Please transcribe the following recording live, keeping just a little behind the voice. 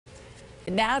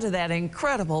Now to that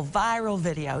incredible viral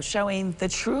video showing the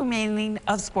true meaning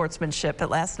of sportsmanship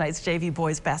at last night's JV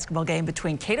boys basketball game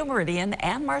between Cato Meridian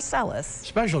and Marcellus.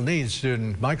 Special needs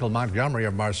student Michael Montgomery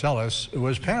of Marcellus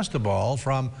was passed the ball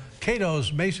from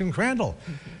Cato's Mason Crandall.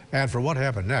 And for what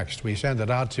happened next, we send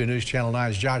it out to News Channel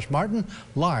 9's Josh Martin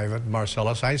live at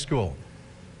Marcellus High School.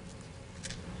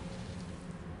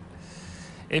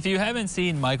 If you haven't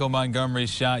seen Michael Montgomery's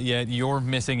shot yet, you're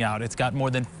missing out. It's got more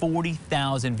than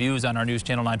 40,000 views on our News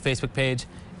Channel 9 Facebook page.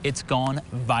 It's gone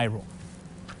viral.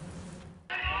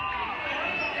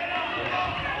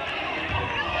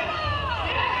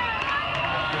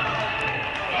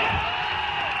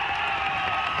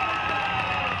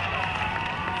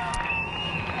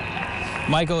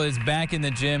 Michael is back in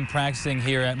the gym practicing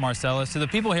here at Marcellus. To the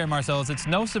people here at Marcellus, it's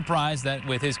no surprise that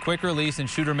with his quick release and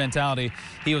shooter mentality,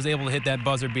 he was able to hit that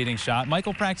buzzer-beating shot.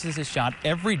 Michael practices his shot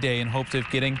every day in hopes of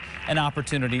getting an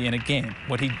opportunity in a game.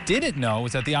 What he didn't know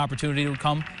was that the opportunity would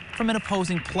come from an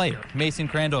opposing player, Mason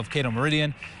Crandall of Cato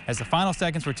Meridian. As the final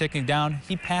seconds were ticking down,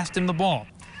 he passed him the ball.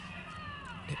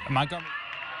 Montgomery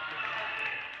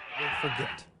will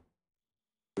forget.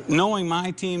 Knowing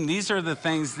my team, these are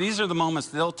the moments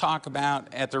they'll talk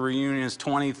about at the reunions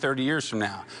 20, 30 years from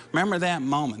now. Remember that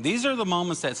moment. These are the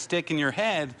moments that stick in your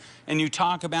head, and you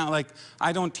talk about, like,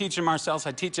 I don't teach at Marcellus,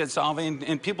 I teach at Solve,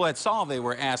 and people at Solve, they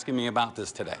were asking me about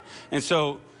this today. And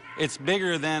so it's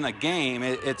bigger than a game.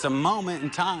 It's a moment in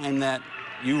time that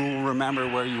you will remember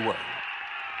where you were.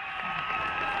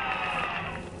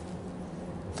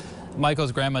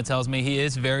 Michael's grandma tells me he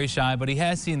is very shy, but he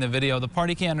has seen the video. The part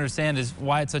he can't understand is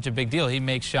why it's such a big deal. He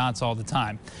makes shots all the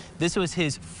time. This was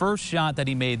his first shot that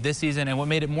he made this season, and what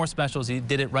made it more special is he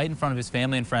did it right in front of his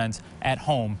family and friends at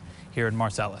home here in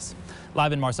Marcellus.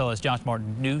 Live in Marcellus, Josh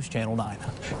Martin, News Channel 9.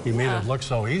 He made it look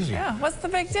so easy. Yeah, what's the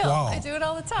big deal? Wow. I do it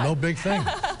all the time. No big thing.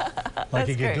 Like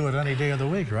you could do it any day of the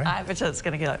week, right? I bet you it's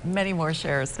going to get many more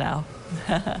shares now.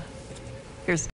 Here's